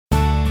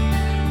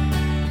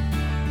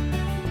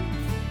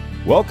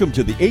Welcome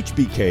to the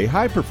HBK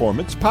High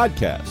Performance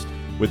Podcast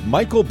with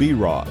Michael B.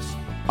 Ross,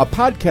 a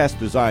podcast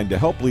designed to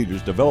help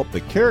leaders develop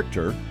the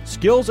character,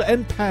 skills,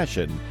 and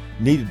passion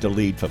needed to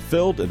lead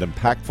fulfilled and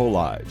impactful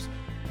lives.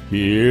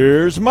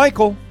 Here's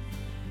Michael.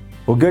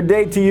 Well, good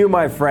day to you,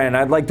 my friend.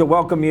 I'd like to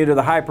welcome you to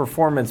the High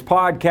Performance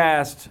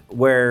Podcast,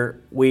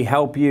 where we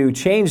help you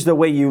change the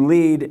way you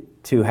lead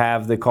to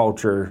have the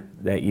culture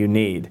that you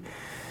need.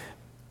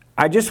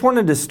 I just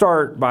wanted to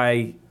start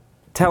by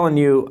telling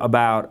you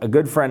about a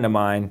good friend of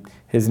mine.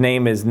 His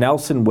name is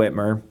Nelson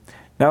Whitmer.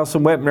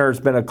 Nelson Whitmer has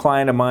been a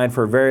client of mine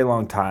for a very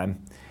long time.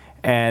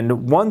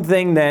 And one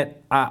thing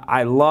that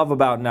I love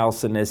about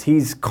Nelson is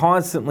he's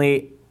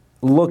constantly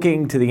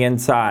looking to the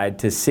inside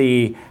to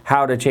see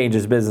how to change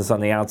his business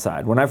on the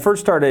outside. When I first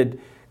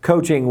started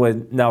coaching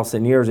with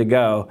Nelson years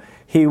ago,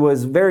 he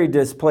was very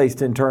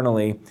displaced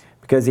internally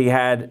because he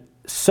had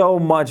so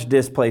much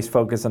displaced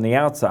focus on the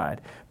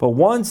outside. But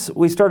once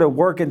we started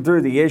working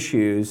through the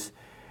issues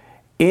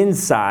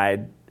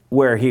inside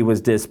where he was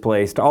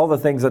displaced, all the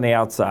things on the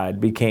outside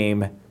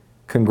became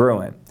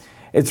congruent.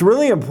 It's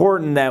really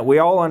important that we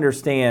all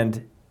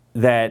understand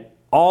that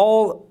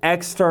all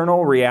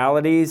external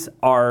realities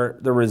are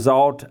the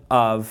result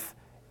of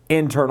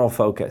internal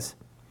focus.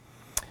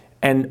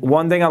 And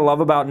one thing I love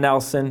about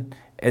Nelson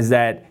is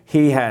that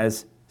he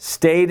has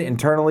stayed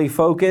internally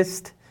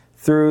focused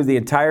through the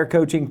entire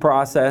coaching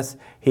process.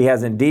 He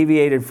hasn't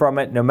deviated from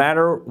it. No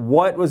matter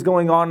what was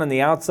going on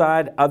the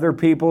outside, other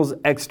people's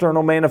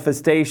external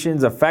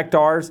manifestations affect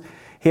ours.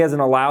 He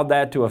hasn't allowed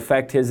that to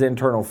affect his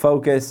internal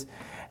focus.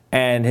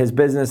 And his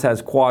business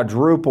has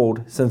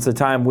quadrupled since the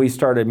time we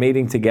started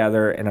meeting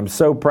together. And I'm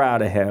so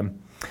proud of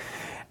him.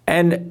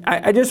 And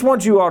I just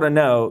want you all to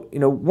know,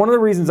 one of the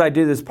reasons I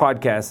do this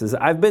podcast is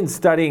I've been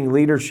studying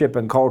leadership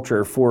and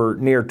culture for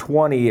near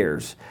 20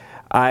 years.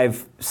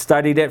 I've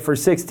studied it for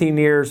 16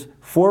 years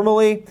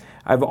formally.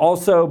 I've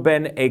also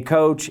been a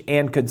coach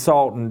and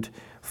consultant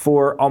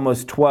for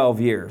almost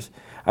 12 years.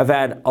 I've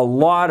had a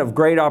lot of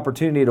great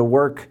opportunity to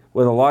work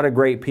with a lot of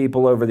great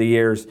people over the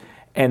years.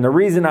 And the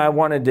reason I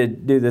wanted to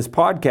do this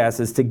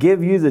podcast is to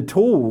give you the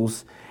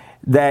tools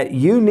that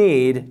you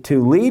need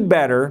to lead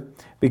better,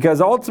 because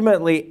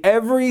ultimately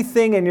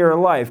everything in your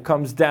life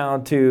comes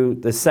down to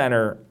the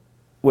center,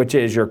 which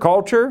is your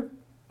culture,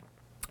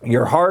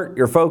 your heart,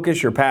 your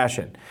focus, your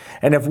passion.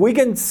 And if we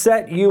can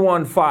set you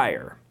on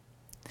fire,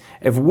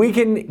 if we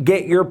can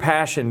get your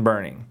passion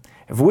burning,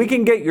 if we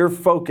can get your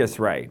focus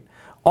right,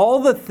 all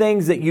the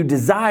things that you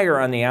desire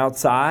on the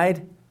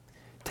outside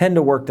tend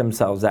to work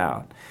themselves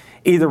out,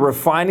 either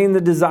refining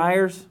the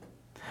desires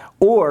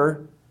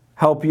or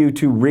help you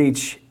to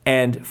reach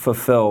and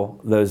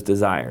fulfill those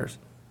desires.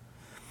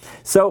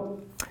 So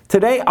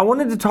today I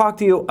wanted to talk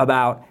to you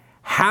about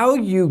how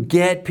you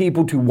get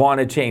people to want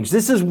to change.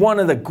 This is one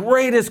of the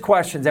greatest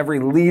questions every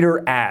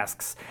leader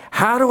asks.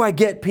 How do I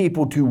get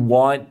people to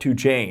want to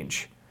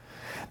change?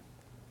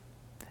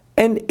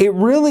 And it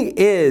really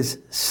is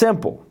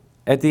simple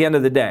at the end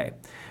of the day.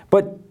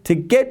 But to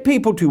get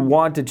people to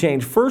want to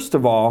change, first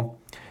of all,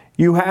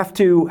 you have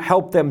to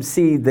help them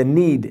see the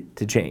need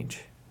to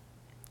change.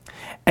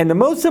 And the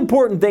most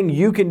important thing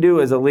you can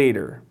do as a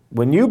leader,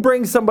 when you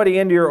bring somebody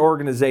into your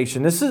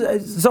organization, this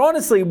is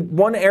honestly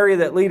one area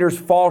that leaders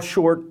fall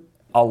short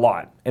a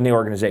lot in the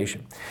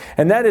organization.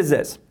 And that is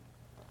this.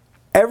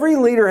 Every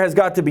leader has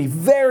got to be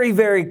very,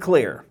 very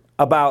clear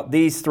about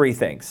these three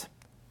things.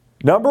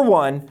 Number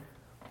one,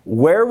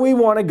 where we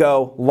want to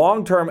go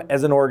long-term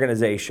as an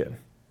organization.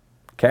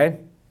 Okay?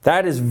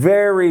 That is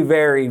very,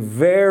 very,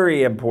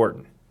 very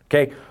important.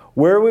 Okay?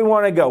 Where we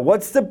want to go.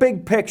 What's the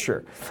big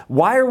picture?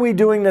 Why are we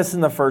doing this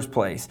in the first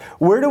place?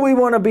 Where do we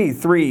want to be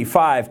 3,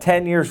 5,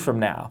 10 years from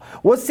now?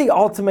 What's the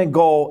ultimate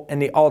goal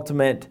and the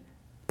ultimate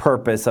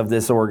purpose of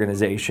this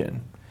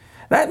organization?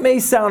 That may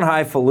sound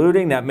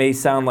highfalutin. That may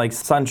sound like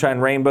sunshine,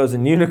 rainbows,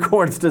 and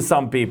unicorns to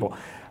some people.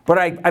 But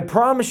I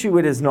promise you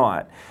it is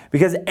not.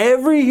 Because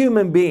every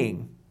human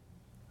being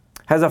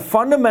has a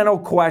fundamental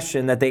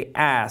question that they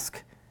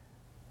ask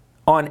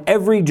on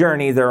every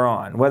journey they're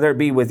on, whether it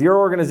be with your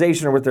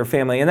organization or with their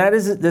family. And that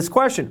is this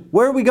question: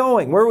 where are we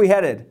going? Where are we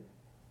headed?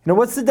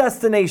 What's the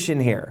destination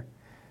here?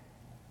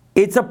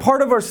 It's a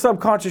part of our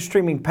subconscious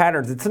streaming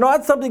patterns. It's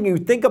not something you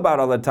think about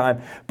all the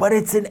time, but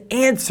it's an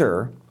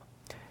answer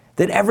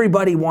that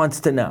everybody wants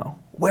to know.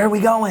 Where are we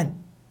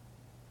going?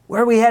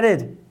 Where are we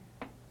headed?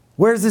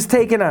 Where's this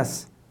taking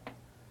us?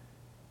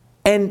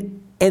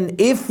 And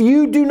if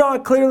you do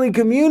not clearly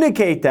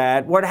communicate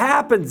that, what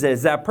happens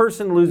is that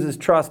person loses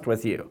trust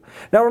with you.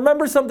 Now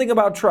remember something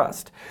about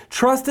trust.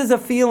 Trust is a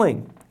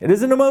feeling. It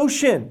is an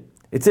emotion.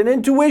 It's an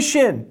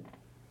intuition.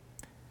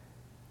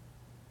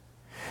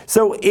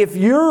 So if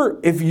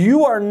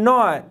you are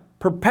not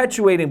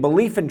perpetuating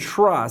belief and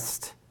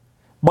trust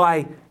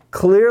by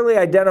clearly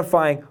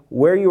identifying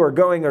where you are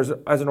going as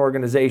an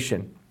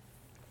organization,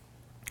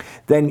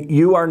 then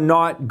you are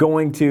not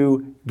going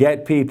to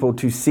get people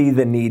to see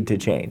the need to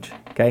change,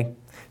 okay?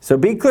 So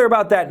be clear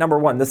about that, number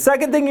one. The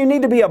second thing you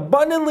need to be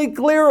abundantly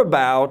clear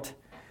about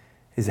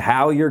is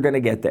how you're going to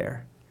get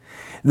there.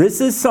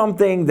 This is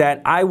something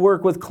that I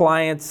work with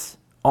clients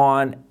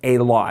on a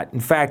lot. In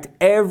fact,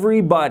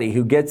 everybody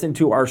who gets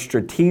into our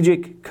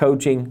strategic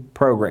coaching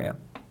program,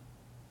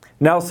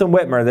 Nelson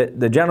Whitmer,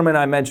 the gentleman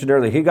I mentioned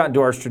earlier, he got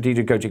into our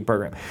strategic coaching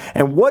program.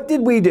 And what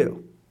did we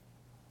do?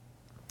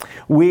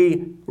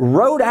 We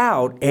wrote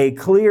out a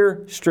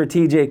clear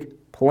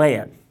strategic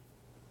plan.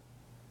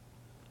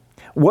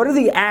 What are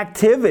the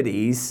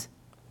activities?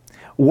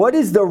 What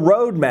is the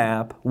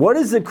roadmap? What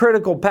is the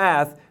critical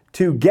path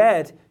to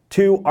get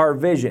to our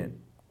vision,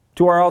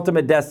 to our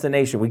ultimate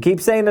destination? We keep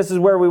saying this is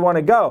where we want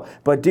to go,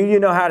 but do you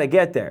know how to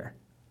get there?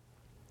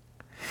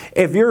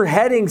 If you're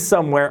heading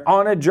somewhere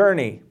on a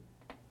journey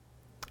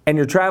and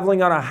you're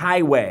traveling on a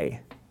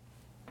highway,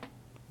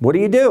 what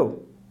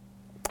do?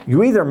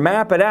 You either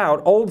map it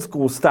out old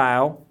school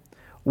style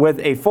with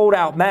a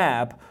fold-out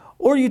map,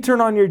 or you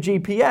turn on your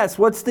GPS.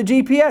 What's the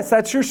GPS?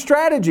 That's your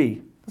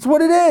strategy. That's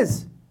what it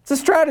is. It's a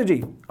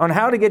strategy on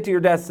how to get to your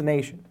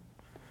destination.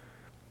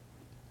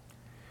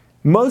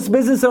 Most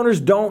business owners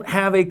don't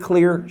have a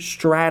clear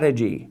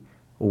strategy.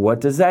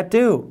 What does that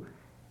do?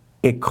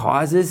 It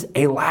causes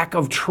a lack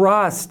of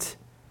trust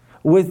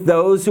with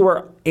those who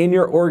are in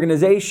your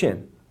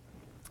organization,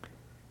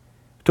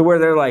 to where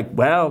they're like,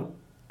 well,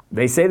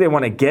 they say they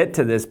want to get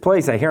to this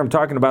place. I hear them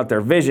talking about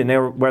their vision,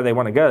 where they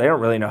want to go. They don't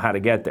really know how to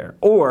get there.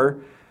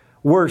 Or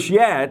worse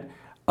yet,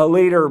 a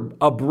leader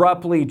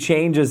abruptly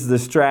changes the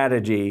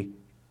strategy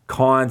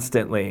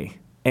constantly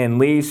and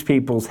leaves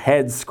people's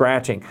heads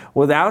scratching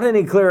without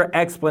any clear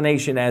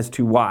explanation as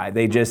to why.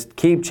 They just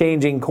keep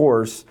changing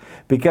course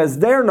because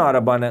they're not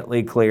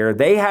abundantly clear.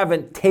 They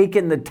haven't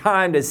taken the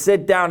time to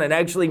sit down and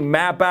actually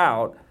map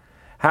out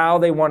how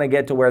they want to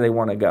get to where they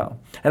want to go.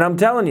 And I'm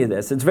telling you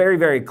this, it's very,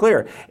 very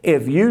clear.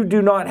 If you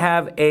do not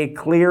have a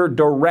clear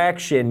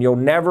direction, you'll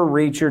never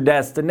reach your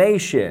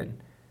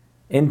destination.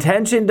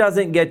 Intention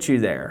doesn't get you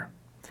there.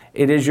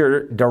 It is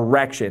your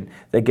direction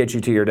that gets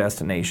you to your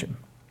destination.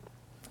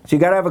 So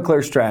you got to have a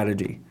clear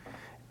strategy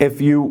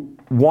if you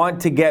want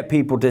to get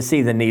people to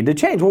see the need to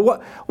change.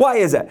 Well, why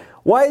is that?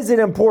 Why is it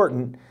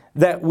important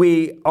that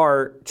we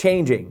are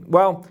changing?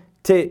 Well,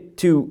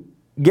 to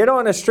get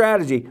on a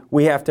strategy,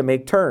 we have to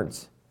make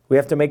turns. We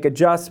have to make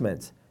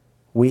adjustments.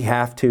 We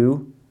have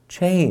to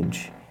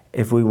change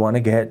if we want to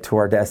get to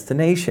our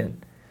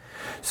destination.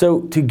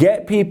 So to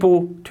get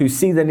people to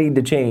see the need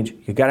to change,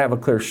 you got to have a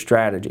clear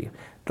strategy.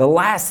 The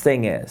last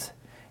thing is,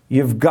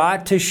 you've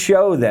got to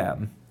show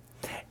them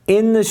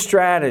in the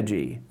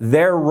strategy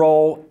their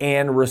role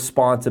and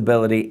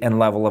responsibility and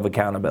level of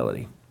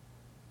accountability.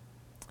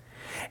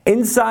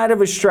 Inside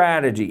of a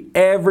strategy,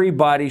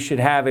 everybody should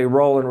have a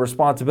role and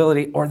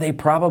responsibility, or they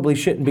probably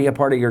shouldn't be a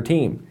part of your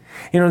team.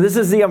 You know, this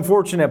is the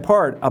unfortunate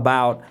part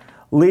about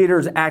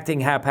leaders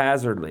acting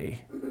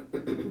haphazardly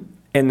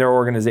in their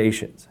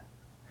organizations,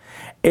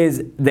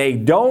 is they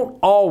don't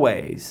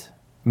always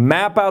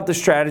map out the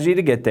strategy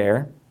to get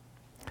there,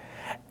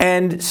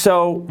 and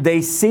so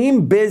they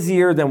seem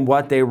busier than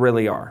what they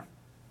really are.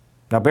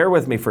 Now bear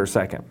with me for a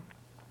second.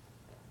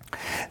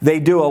 They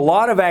do a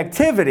lot of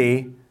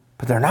activity,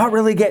 but they're not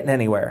really getting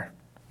anywhere.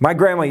 My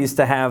grandma used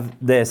to have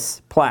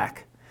this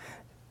plaque.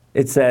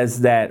 It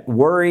says that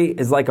worry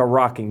is like a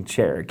rocking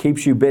chair. It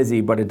keeps you busy,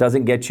 but it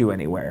doesn't get you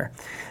anywhere.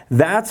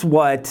 That's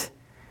what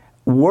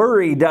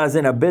worry does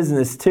in a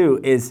business too,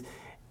 is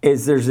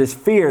there's this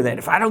fear that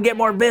if I don't get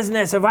more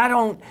business, if I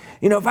don't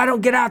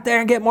get out there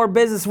and get more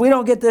business, we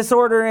don't get this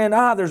order in.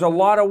 There's a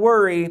lot of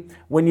worry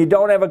when you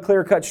don't have a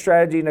clear-cut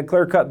strategy and a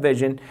clear-cut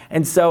vision.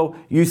 And so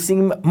you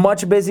seem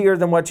much busier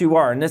than what you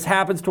are. And this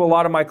happens to a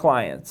lot of my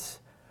clients.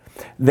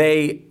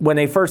 When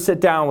they first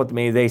sit down with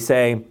me, they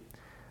say,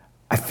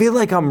 I feel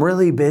like I'm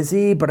really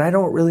busy, but I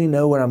don't really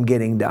know what I'm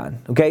getting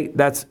done. Okay,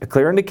 that's a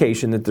clear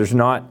indication that there's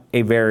not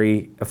a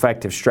very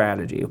effective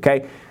strategy.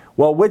 Okay.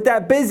 Well, with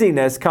that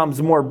busyness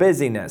comes more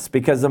busyness,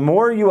 because the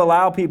more you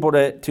allow people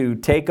to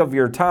take of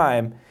your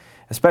time,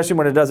 especially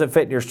when it doesn't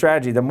fit in your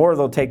strategy, the more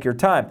they'll take your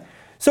time.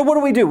 So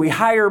what do? We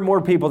hire more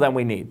people than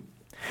we need.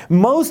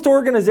 Most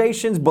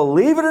organizations,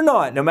 believe it or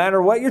not, no matter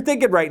what you're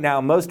thinking right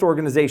now, most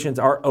organizations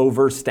are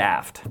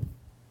overstaffed.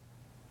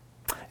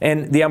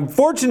 And the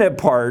unfortunate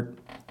part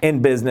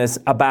in business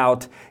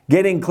about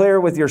getting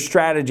clear with your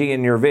strategy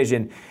and your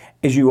vision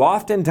is you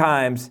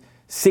oftentimes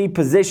see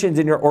positions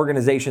in your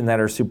organization that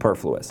are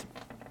superfluous,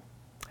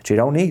 that you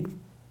don't need.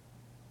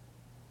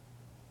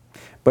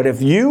 But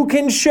if you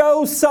can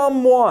show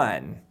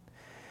someone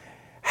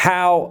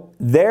how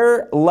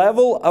their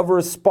level of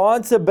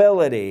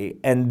responsibility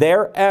and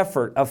their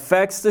effort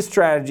affects the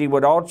strategy,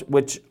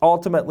 which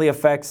ultimately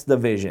affects the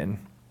vision,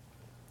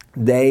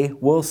 they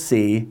will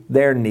see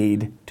their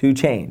need to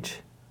change.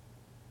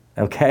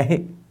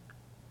 Okay?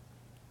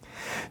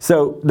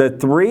 So the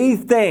three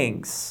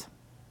things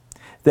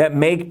that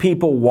make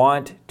people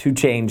want to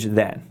change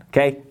then.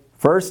 Okay?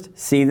 First,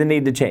 see the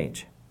need to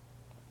change.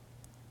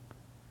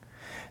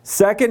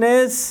 Second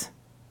is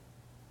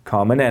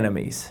common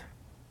enemies.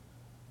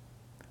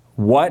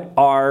 What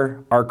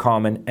are our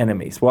common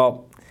enemies?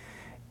 Well,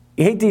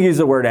 I hate to use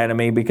the word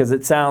enemy because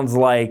it sounds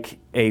like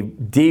a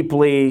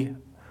deeply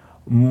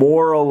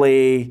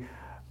morally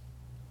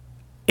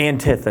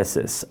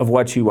antithesis of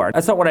what you are.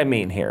 That's not what I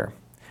mean here.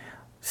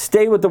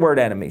 Stay with the word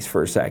enemies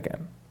for a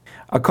second.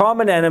 A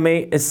common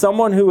enemy is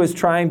someone who is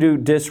trying to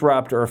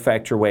disrupt or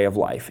affect your way of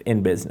life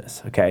in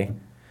business, okay?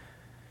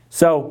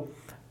 So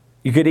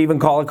you could even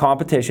call it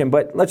competition,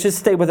 but let's just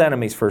stay with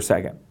enemies for a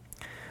second.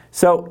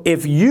 So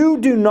if you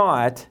do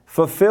not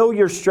fulfill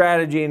your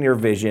strategy and your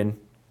vision,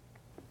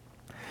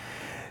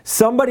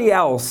 somebody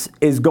else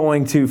is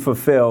going to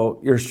fulfill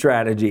your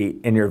strategy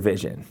and your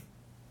vision.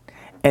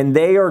 And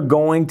they are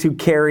going to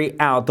carry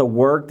out the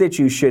work that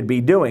you should be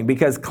doing,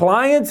 because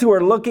clients who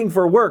are looking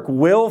for work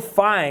will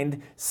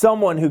find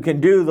someone who can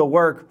do the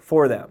work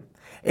for them.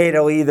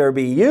 It'll either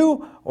be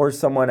you or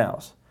someone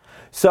else.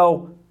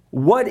 So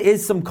what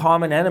is some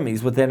common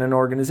enemies within an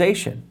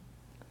organization?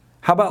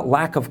 How about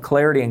lack of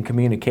clarity and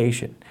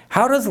communication?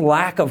 How does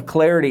lack of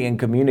clarity and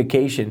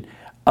communication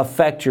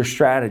affect your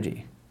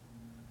strategy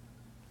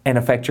and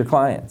affect your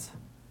clients?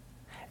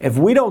 If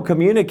we don't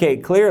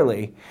communicate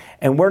clearly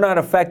and we're not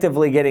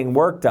effectively getting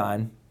work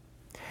done,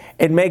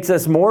 it makes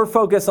us more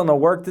focused on the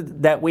work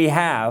that we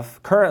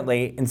have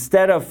currently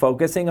instead of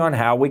focusing on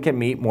how we can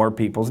meet more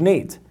people's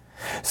needs.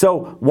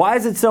 So why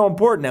is it so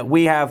important that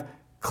we have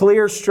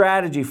clear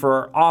strategy for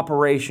our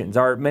operations,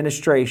 our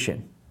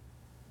administration?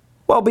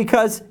 Well,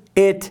 because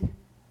it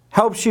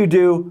helps you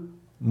do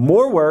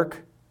more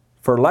work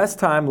for less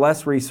time,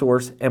 less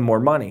resource, and more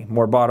money,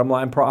 more bottom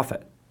line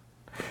profit.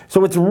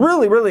 So it's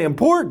really, really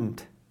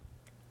important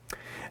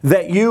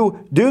that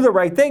you do the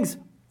right things.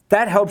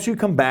 That helps you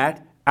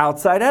combat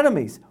outside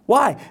enemies.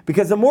 Why?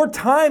 Because the more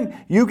time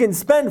you can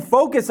spend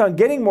focused on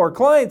getting more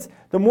clients,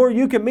 the more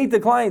you can meet the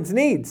client's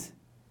needs.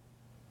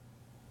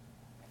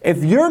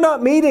 If you're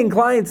not meeting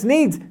clients'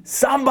 needs,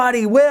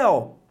 somebody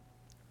will.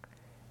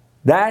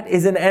 That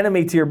is an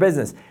enemy to your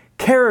business.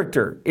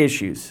 Character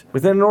issues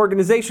within an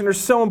organization are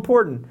so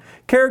important.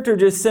 Character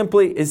just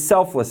simply is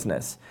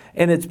selflessness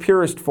in its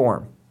purest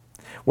form.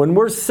 When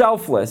we're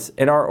selfless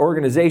in our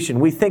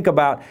organization, we think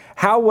about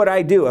how what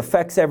I do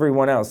affects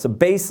everyone else. The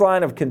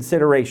baseline of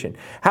consideration.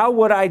 How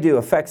what I do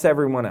affects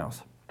everyone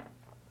else.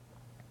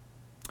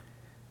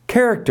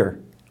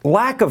 Character.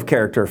 Lack of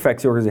character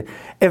affects the organization.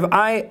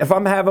 If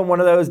I'm having one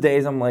of those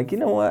days, I'm like, you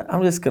know what?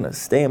 I'm just going to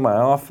stay in my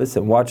office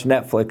and watch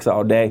Netflix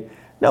all day.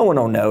 No one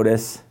will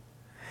notice.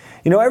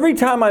 You know, every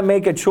time I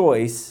make a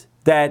choice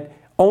that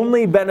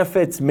only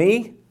benefits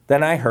me,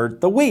 then I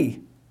hurt the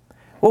we.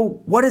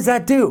 Well, what does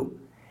that do?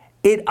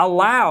 It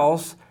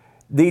allows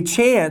the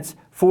chance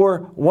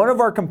for one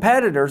of our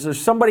competitors or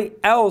somebody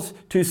else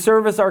to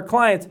service our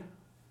clients,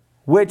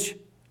 which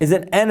is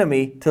an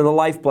enemy to the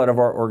lifeblood of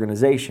our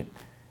organization.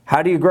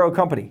 How do you grow a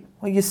company?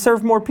 Well, you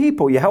serve more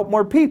people. You help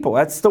more people.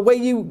 That's the way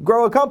you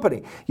grow a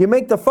company. You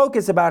make the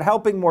focus about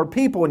helping more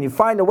people and you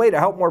find a way to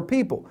help more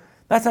people.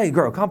 That's how you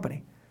grow a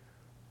company.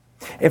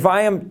 If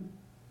I am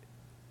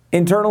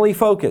internally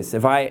focused,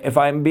 if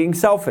I'm being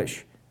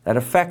selfish, that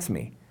affects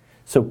me.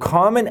 So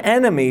common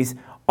enemies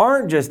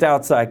aren't just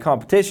outside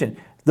competition.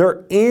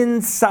 They're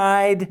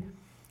inside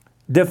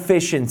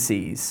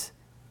deficiencies,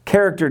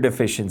 character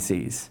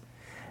deficiencies.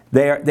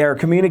 They're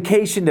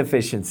communication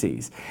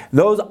deficiencies.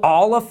 Those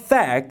all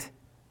affect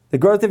the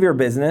growth of your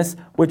business,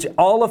 which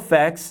all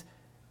affects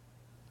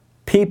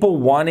people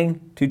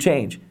wanting to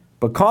change.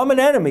 But common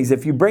enemies,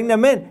 if you bring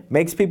them in,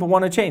 makes people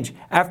want to change.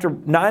 After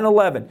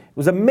 9/11, it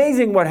was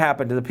amazing what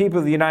happened to the people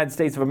of the United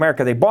States of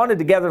America. They bonded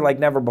together like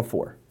never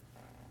before.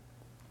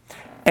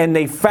 And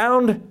they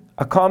found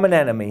a common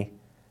enemy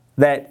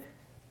that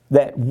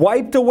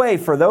wiped away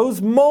for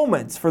those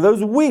moments, for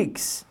those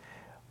weeks,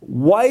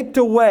 wiped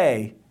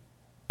away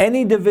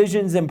any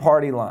divisions in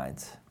party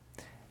lines,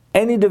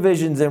 any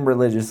divisions in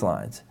religious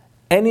lines,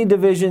 any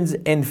divisions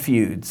in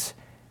feuds.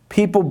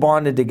 People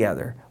bonded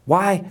together.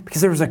 Why?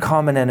 Because there was a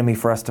common enemy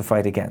for us to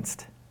fight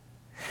against.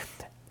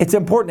 It's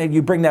important that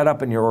you bring that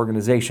up in your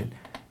organization.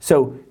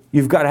 So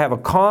you've got to have a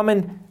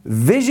common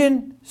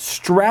vision,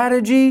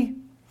 strategy,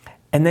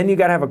 and then you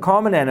got to have a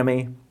common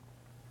enemy.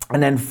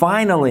 And then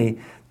finally,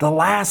 the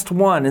last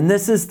one, and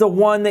this is the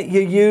one that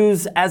you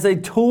use as a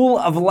tool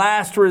of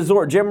last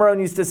resort. Jim Rohn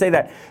used to say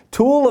that,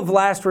 tool of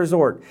last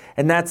resort,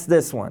 and that's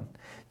this one.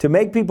 To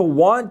make people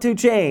want to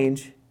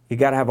change, you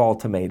got to have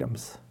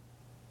ultimatums.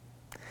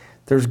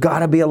 There's got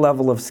to be a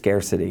level of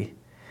scarcity.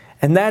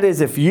 And that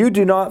is, if you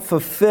do not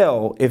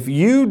fulfill, if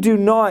you do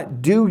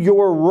not do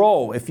your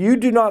role, if you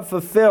do not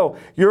fulfill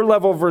your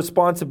level of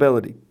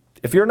responsibility,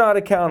 if you're not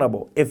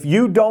accountable, if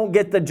you don't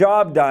get the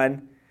job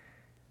done,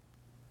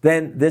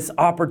 then this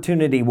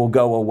opportunity will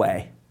go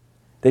away,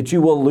 that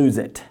you will lose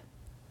it.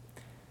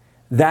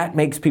 That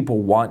makes people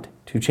want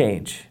to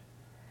change.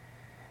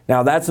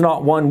 Now, that's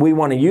not one we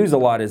want to use a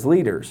lot as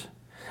leaders.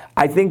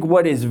 I think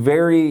what is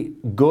very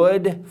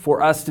good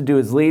for us to do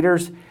as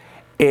leaders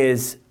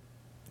is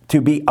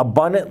to be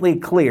abundantly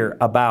clear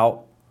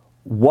about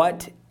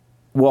what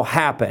will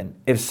happen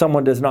if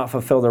someone does not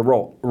fulfill their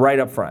role right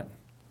up front.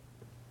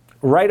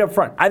 Right up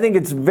front. I think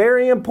it's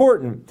very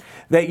important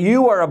that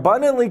you are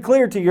abundantly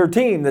clear to your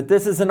team that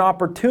this is an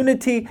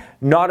opportunity,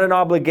 not an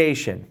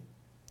obligation.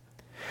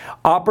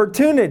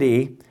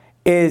 Opportunity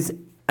is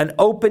an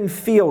open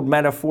field,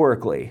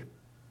 metaphorically,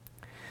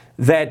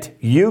 that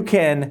you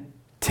can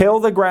till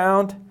the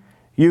ground,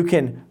 you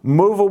can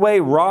move away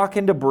rock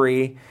and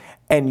debris,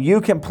 and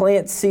you can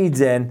plant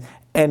seeds in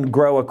and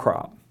grow a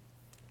crop.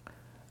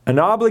 An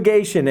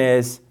obligation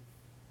is,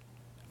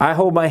 I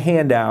hold my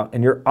hand out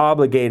and you're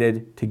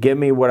obligated to give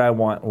me what I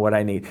want and what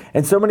I need.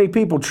 And so many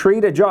people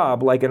treat a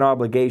job like an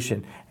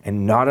obligation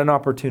and not an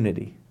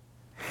opportunity.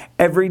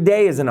 Every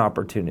day is an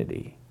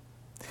opportunity.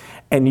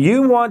 And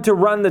you want to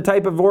run the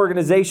type of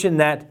organization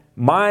that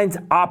minds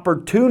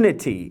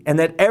opportunity and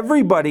that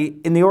everybody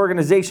in the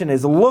organization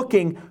is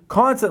looking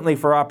constantly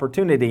for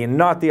opportunity and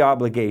not the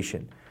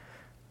obligation.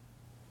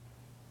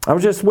 I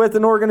was just with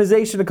an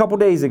organization a couple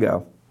days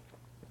ago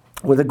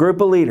with a group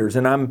of leaders,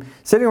 and I'm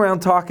sitting around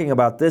talking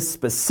about this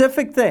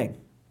specific thing.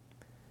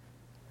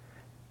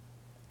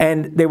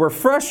 And they were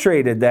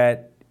frustrated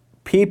that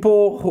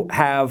people who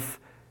have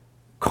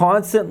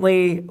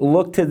constantly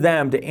looked to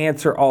them to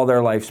answer all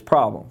their life's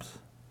problems.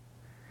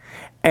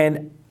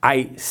 And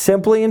I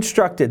simply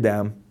instructed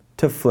them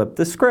to flip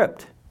the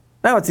script.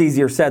 Now, it's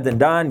easier said than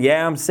done.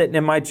 Yeah, I'm sitting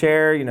in my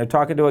chair,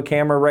 talking to a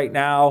camera right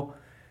now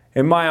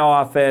in my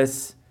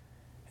office,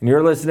 and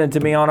you're listening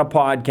to me on a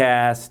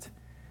podcast.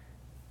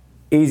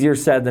 Easier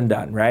said than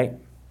done, right?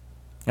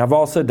 I've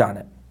also done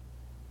it.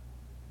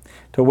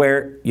 To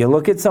where you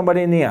look at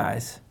somebody in the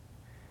eyes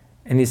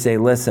and you say,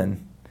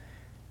 listen,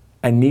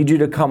 I need you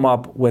to come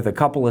up with a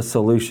couple of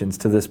solutions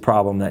to this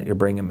problem that you're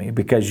bringing me,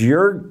 because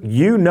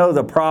you know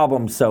the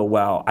problem so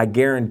well. I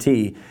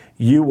guarantee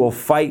you will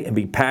fight and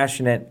be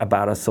passionate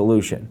about a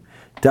solution.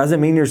 Doesn't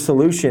mean your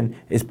solution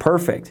is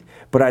perfect,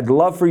 but I'd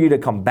love for you to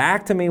come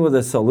back to me with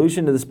a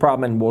solution to this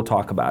problem and we'll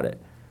talk about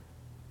it.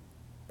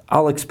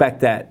 I'll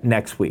expect that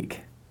next week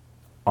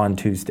on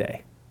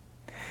Tuesday.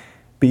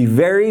 Be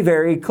very,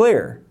 very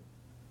clear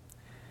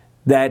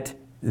that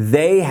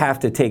they have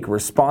to take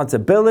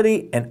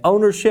responsibility and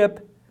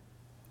ownership,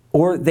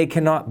 or they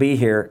cannot be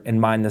here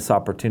and mind this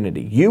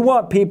opportunity. You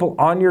want people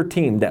on your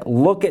team that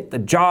look at the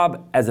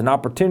job as an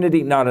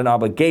opportunity, not an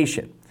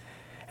obligation.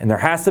 And there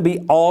has to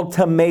be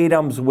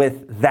ultimatums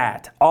with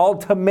that.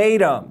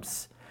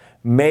 Ultimatums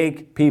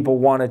make people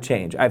want to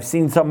change. I've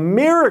seen some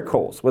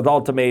miracles with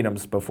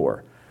ultimatums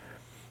before.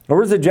 There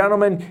was a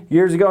gentleman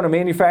years ago in a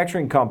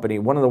manufacturing company,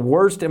 one of the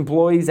worst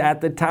employees at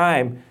the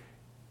time.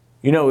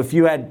 If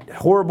you had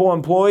horrible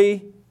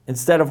employee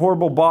instead of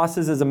horrible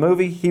bosses as a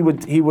movie, he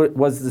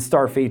was the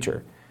star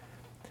feature.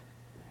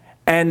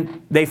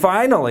 And they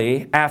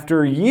finally,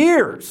 after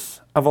years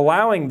of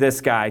allowing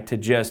this guy to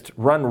just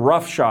run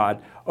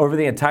roughshod over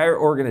the entire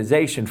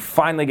organization,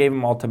 finally gave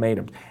him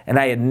ultimatums. And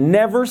I had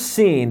never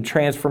seen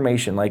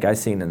transformation like I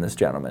seen in this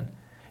gentleman.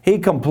 He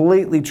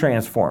completely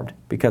transformed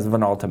because of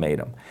an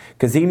ultimatum,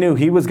 because he knew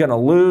he was going to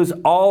lose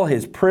all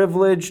his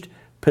privileged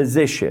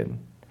position,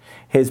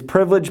 his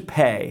privileged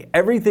pay,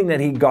 everything that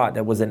he got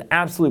that was an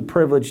absolute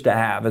privilege to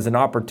have as an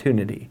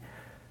opportunity.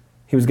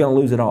 He was going to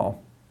lose it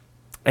all.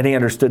 And he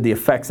understood the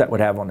effects that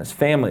would have on his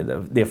family,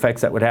 the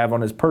effects that would have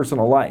on his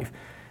personal life.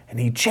 And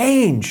he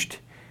changed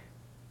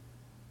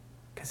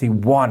because he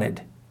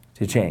wanted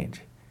to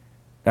change.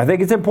 Now, I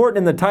think it's important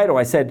in the title.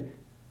 I said,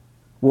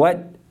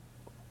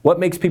 what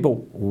makes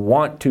people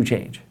want to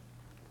change?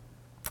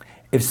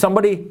 If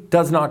somebody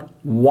does not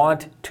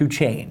want to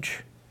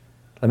change,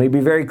 let me be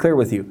very clear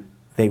with you,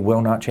 they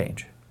will not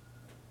change.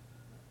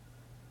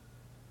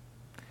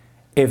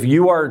 If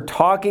you are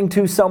talking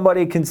to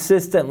somebody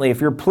consistently,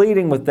 if you're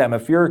pleading with them,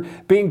 if you're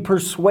being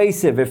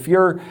persuasive, if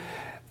you're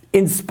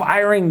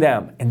inspiring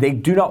them and they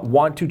do not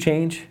want to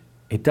change,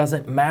 it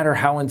doesn't matter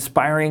how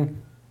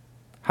inspiring,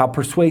 how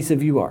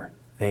persuasive you are.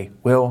 They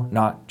will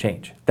not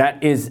change.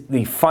 That is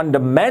the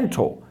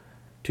fundamental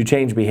to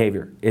change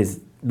behavior, is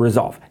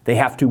resolve. They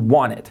have to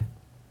want it.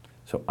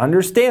 So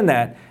understand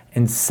that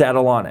and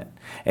settle on it.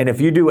 And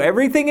if you do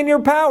everything in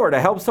your power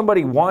to help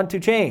somebody want to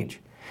change,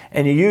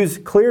 and you use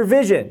clear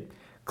vision,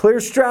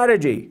 clear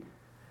strategy,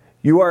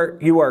 you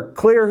are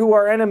clear who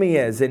our enemy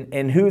is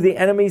and who the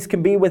enemies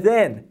can be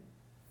within,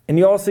 and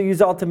you also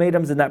use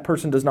ultimatums and that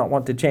person does not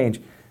want to change,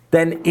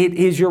 then it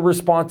is your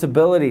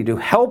responsibility to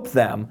help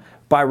them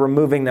by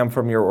removing them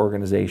from your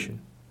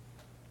organization.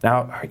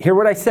 Now, hear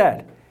what I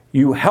said.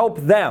 You help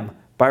them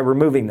by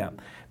removing them.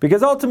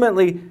 Because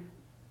ultimately,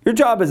 your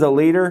job as a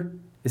leader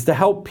is to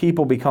help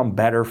people become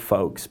better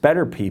folks,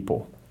 better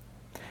people.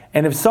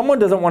 And if someone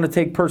doesn't want to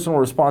take personal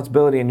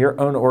responsibility in your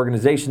own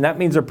organization, that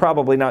means they're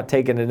probably not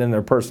taking it in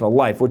their personal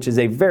life, which is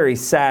a very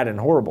sad and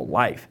horrible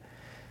life.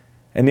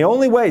 And the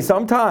only way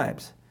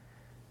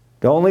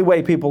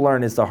people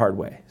learn is the hard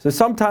way. So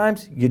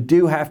sometimes you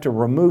do have to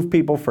remove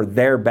people for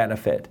their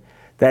benefit.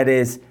 That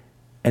is,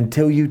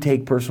 until you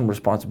take personal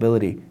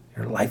responsibility,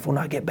 your life will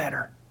not get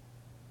better.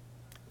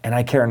 And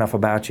I care enough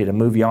about you to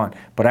move you on.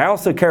 But I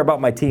also care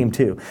about my team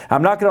too.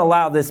 I'm not going to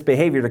allow this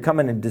behavior to come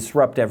in and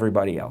disrupt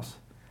everybody else.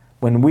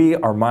 When we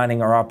are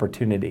minding our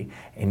opportunity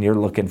and you're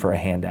looking for a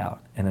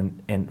handout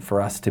and for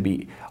us to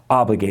be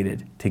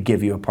obligated to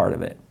give you a part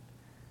of it.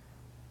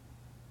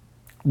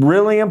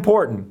 Really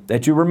important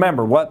that you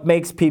remember what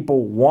makes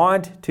people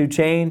want to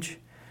change.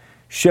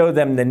 Show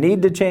them the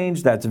need to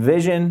change. That's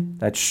vision,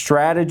 that's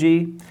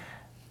strategy,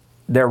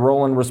 their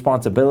role and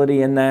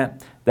responsibility in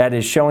that. That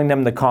is showing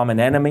them the common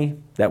enemy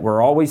that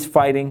we're always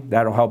fighting.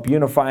 That'll help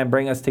unify and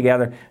bring us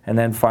together. And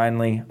then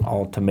finally,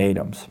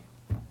 ultimatums.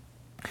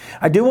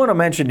 I do want to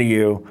mention to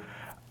you,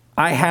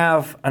 I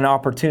have an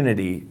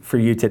opportunity for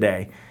you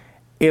today.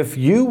 If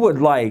you would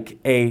like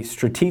a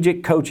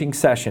strategic coaching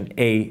session,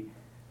 a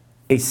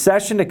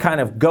session to kind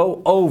of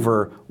go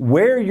over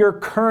where you're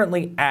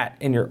currently at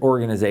in your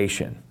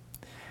organization,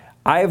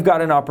 I have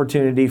got an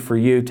opportunity for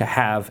you to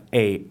have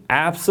a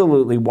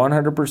absolutely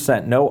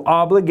 100% no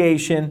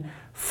obligation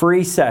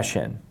free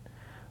session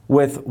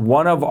with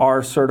one of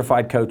our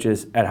certified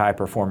coaches at High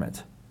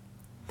Performance.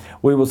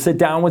 We will sit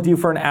down with you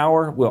for an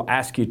hour. We'll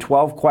ask you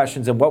 12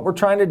 questions. And what we're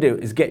trying to do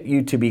is get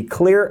you to be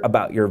clear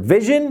about your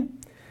vision,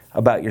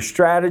 about your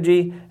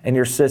strategy, and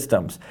your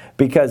systems.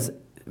 Because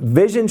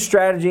vision,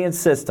 strategy, and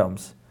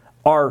systems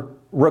are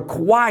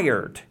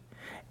required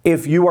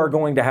if you are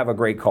going to have a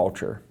great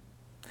culture.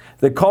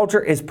 The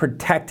culture is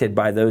protected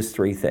by those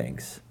three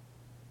things.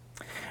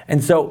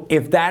 And so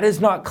if that is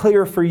not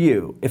clear for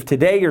you, if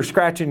today you're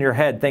scratching your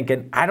head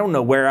thinking, I don't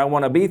know where I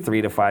want to be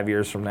 3 to 5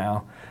 years from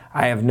now,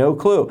 I have no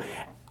clue.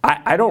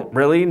 I don't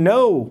really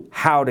know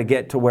how to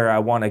get to where I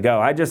want to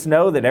go. I just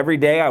know that every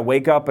day I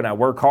wake up and I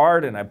work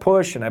hard and I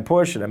push and I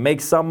push and I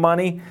make some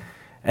money.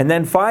 And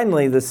then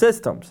finally, the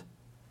systems.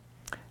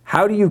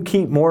 How do you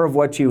keep more of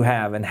what you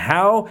have? And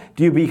how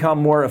do you become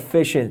more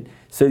efficient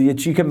so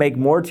that you can make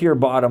more to your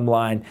bottom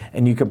line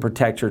and you can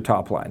protect your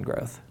top line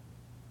growth?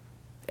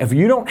 If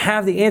you don't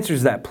have the answers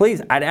to that,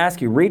 please, I'd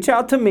ask you, reach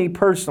out to me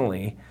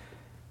personally.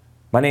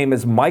 My name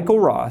is Michael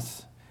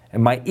Ross,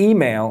 and my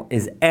email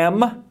is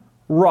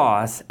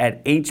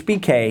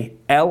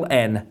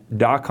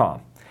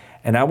mross@hbkln.com.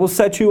 And I will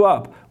set you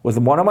up with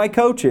one of my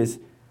coaches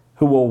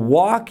who will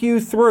walk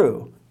you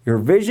through your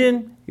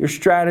vision, your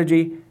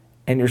strategy,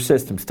 and your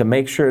systems to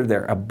make sure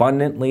they're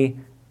abundantly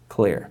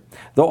clear.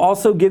 They'll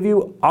also give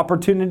you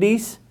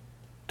opportunities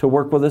to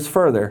work with us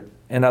further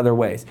in other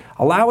ways.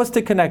 Allow us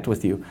to connect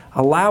with you.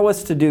 Allow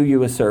us to do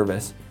you a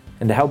service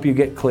and to help you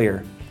get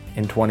clear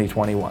in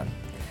 2021.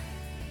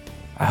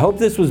 I hope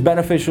this was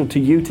beneficial to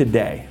you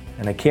today,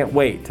 and I can't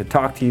wait to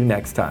talk to you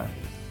next time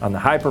on the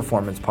High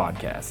Performance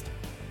Podcast.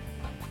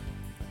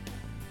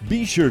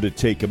 Be sure to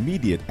take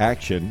immediate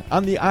action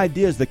on the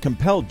ideas that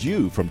compelled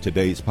you from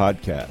today's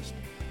podcast.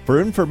 For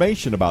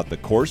information about the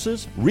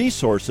courses,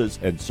 resources,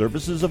 and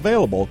services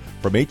available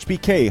from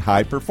HBK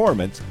High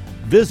Performance,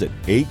 visit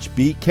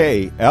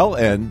hbkln.com.